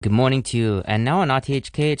Good morning to you. And now on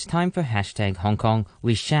RTHK, it's time for hashtag Hong Kong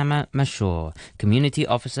with Shama Mashroor, Community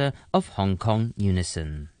Officer of Hong Kong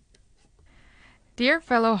Unison. Dear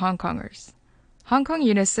fellow Hong Kongers, Hong Kong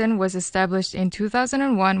Unison was established in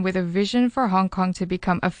 2001 with a vision for Hong Kong to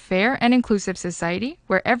become a fair and inclusive society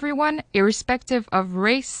where everyone, irrespective of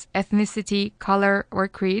race, ethnicity, color, or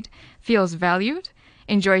creed, feels valued,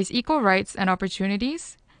 enjoys equal rights and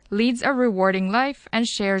opportunities, leads a rewarding life, and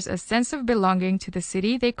shares a sense of belonging to the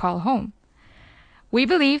city they call home. We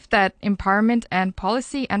believe that empowerment and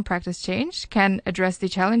policy and practice change can address the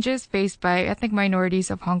challenges faced by ethnic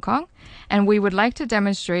minorities of Hong Kong, and we would like to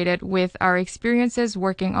demonstrate it with our experiences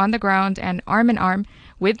working on the ground and arm in arm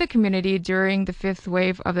with the community during the fifth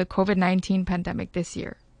wave of the COVID-19 pandemic this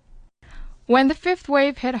year. When the fifth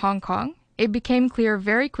wave hit Hong Kong, it became clear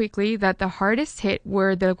very quickly that the hardest hit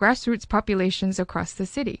were the grassroots populations across the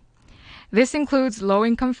city. This includes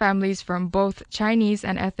low-income families from both Chinese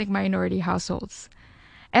and ethnic minority households.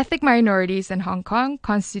 Ethnic minorities in Hong Kong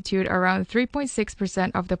constitute around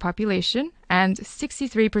 3.6% of the population, and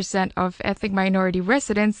 63% of ethnic minority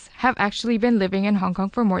residents have actually been living in Hong Kong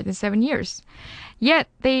for more than 7 years. Yet,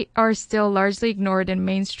 they are still largely ignored in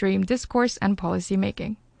mainstream discourse and policy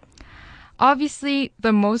making. Obviously,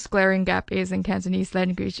 the most glaring gap is in Cantonese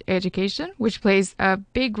language education, which plays a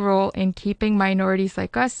big role in keeping minorities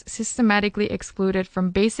like us systematically excluded from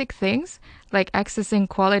basic things like accessing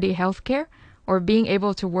quality healthcare or being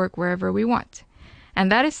able to work wherever we want.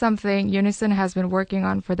 And that is something Unison has been working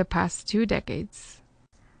on for the past 2 decades.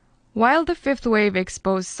 While the fifth wave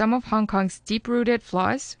exposed some of Hong Kong's deep-rooted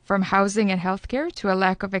flaws, from housing and healthcare to a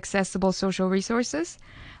lack of accessible social resources,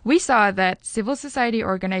 we saw that civil society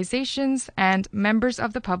organizations and members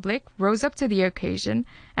of the public rose up to the occasion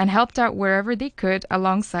and helped out wherever they could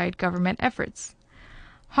alongside government efforts.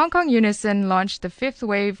 Hong Kong Unison launched the Fifth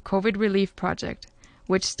Wave COVID Relief Project,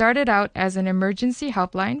 which started out as an emergency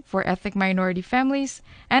helpline for ethnic minority families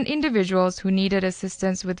and individuals who needed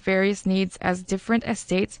assistance with various needs as different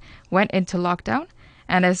estates went into lockdown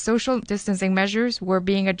and as social distancing measures were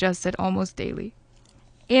being adjusted almost daily.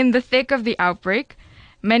 In the thick of the outbreak,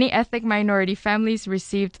 many ethnic minority families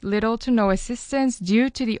received little to no assistance due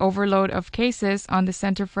to the overload of cases on the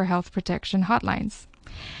Center for Health Protection hotlines.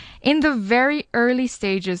 In the very early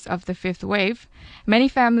stages of the fifth wave, many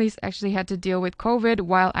families actually had to deal with COVID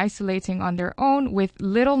while isolating on their own with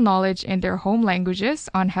little knowledge in their home languages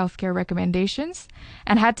on healthcare recommendations,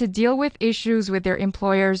 and had to deal with issues with their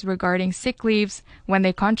employers regarding sick leaves when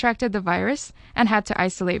they contracted the virus and had to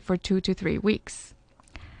isolate for 2 to 3 weeks.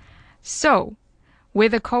 So,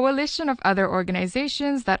 with a coalition of other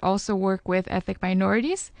organizations that also work with ethnic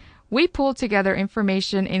minorities, we pulled together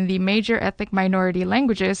information in the major ethnic minority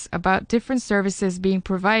languages about different services being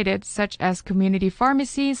provided, such as community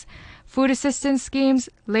pharmacies, food assistance schemes,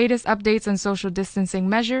 latest updates on social distancing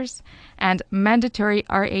measures, and mandatory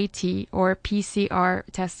RAT or PCR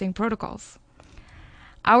testing protocols.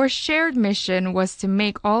 Our shared mission was to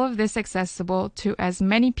make all of this accessible to as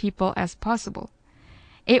many people as possible.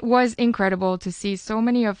 It was incredible to see so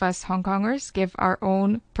many of us Hong Kongers give our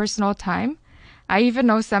own personal time. I even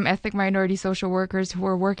know some ethnic minority social workers who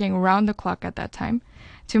were working around the clock at that time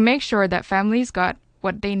to make sure that families got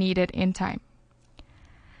what they needed in time.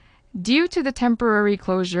 Due to the temporary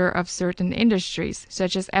closure of certain industries,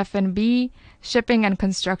 such as F&B, shipping and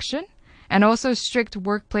construction, and also strict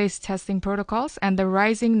workplace testing protocols and the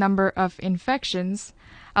rising number of infections,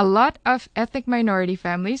 a lot of ethnic minority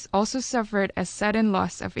families also suffered a sudden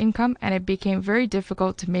loss of income, and it became very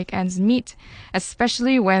difficult to make ends meet,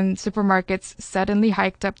 especially when supermarkets suddenly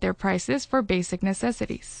hiked up their prices for basic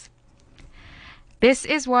necessities. This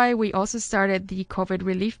is why we also started the COVID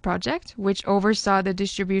Relief Project, which oversaw the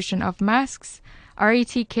distribution of masks,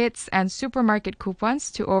 RET kits, and supermarket coupons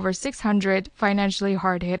to over 600 financially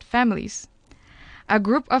hard-hit families. A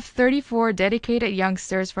group of 34 dedicated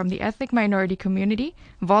youngsters from the ethnic minority community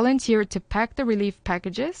volunteered to pack the relief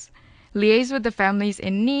packages, liaise with the families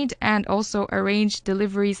in need, and also arrange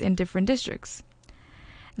deliveries in different districts.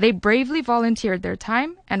 They bravely volunteered their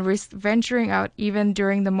time and risked venturing out even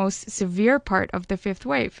during the most severe part of the fifth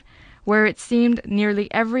wave, where it seemed nearly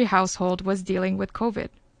every household was dealing with COVID.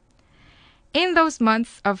 In those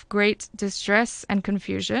months of great distress and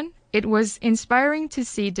confusion, it was inspiring to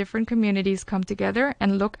see different communities come together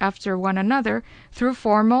and look after one another through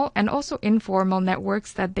formal and also informal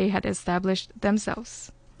networks that they had established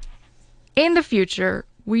themselves. In the future,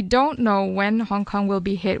 we don't know when Hong Kong will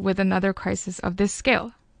be hit with another crisis of this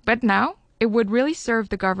scale, but now it would really serve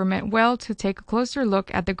the government well to take a closer look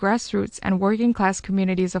at the grassroots and working class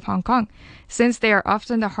communities of Hong Kong, since they are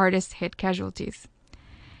often the hardest hit casualties.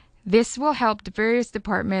 This will help the various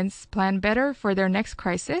departments plan better for their next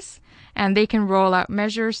crisis, and they can roll out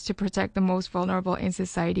measures to protect the most vulnerable in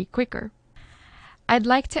society quicker. I'd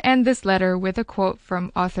like to end this letter with a quote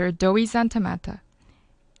from author Doizan Tamata.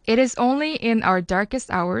 It is only in our darkest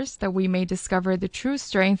hours that we may discover the true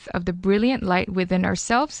strength of the brilliant light within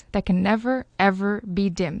ourselves that can never, ever be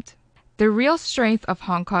dimmed. The real strength of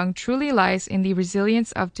Hong Kong truly lies in the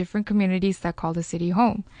resilience of different communities that call the city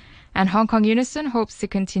home. And Hong Kong Unison hopes to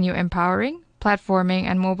continue empowering, platforming,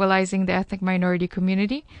 and mobilizing the ethnic minority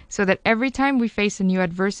community so that every time we face a new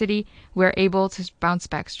adversity, we're able to bounce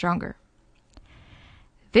back stronger.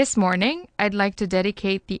 This morning, I'd like to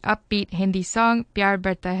dedicate the upbeat Hindi song Pyar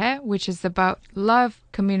Barta Hai, which is about love,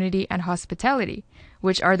 community, and hospitality,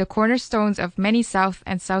 which are the cornerstones of many South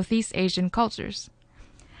and Southeast Asian cultures.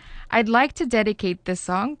 I'd like to dedicate this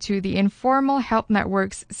song to the informal help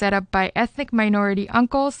networks set up by ethnic minority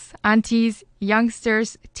uncles, aunties,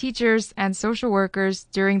 youngsters, teachers, and social workers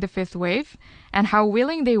during the fifth wave, and how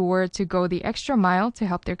willing they were to go the extra mile to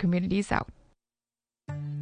help their communities out.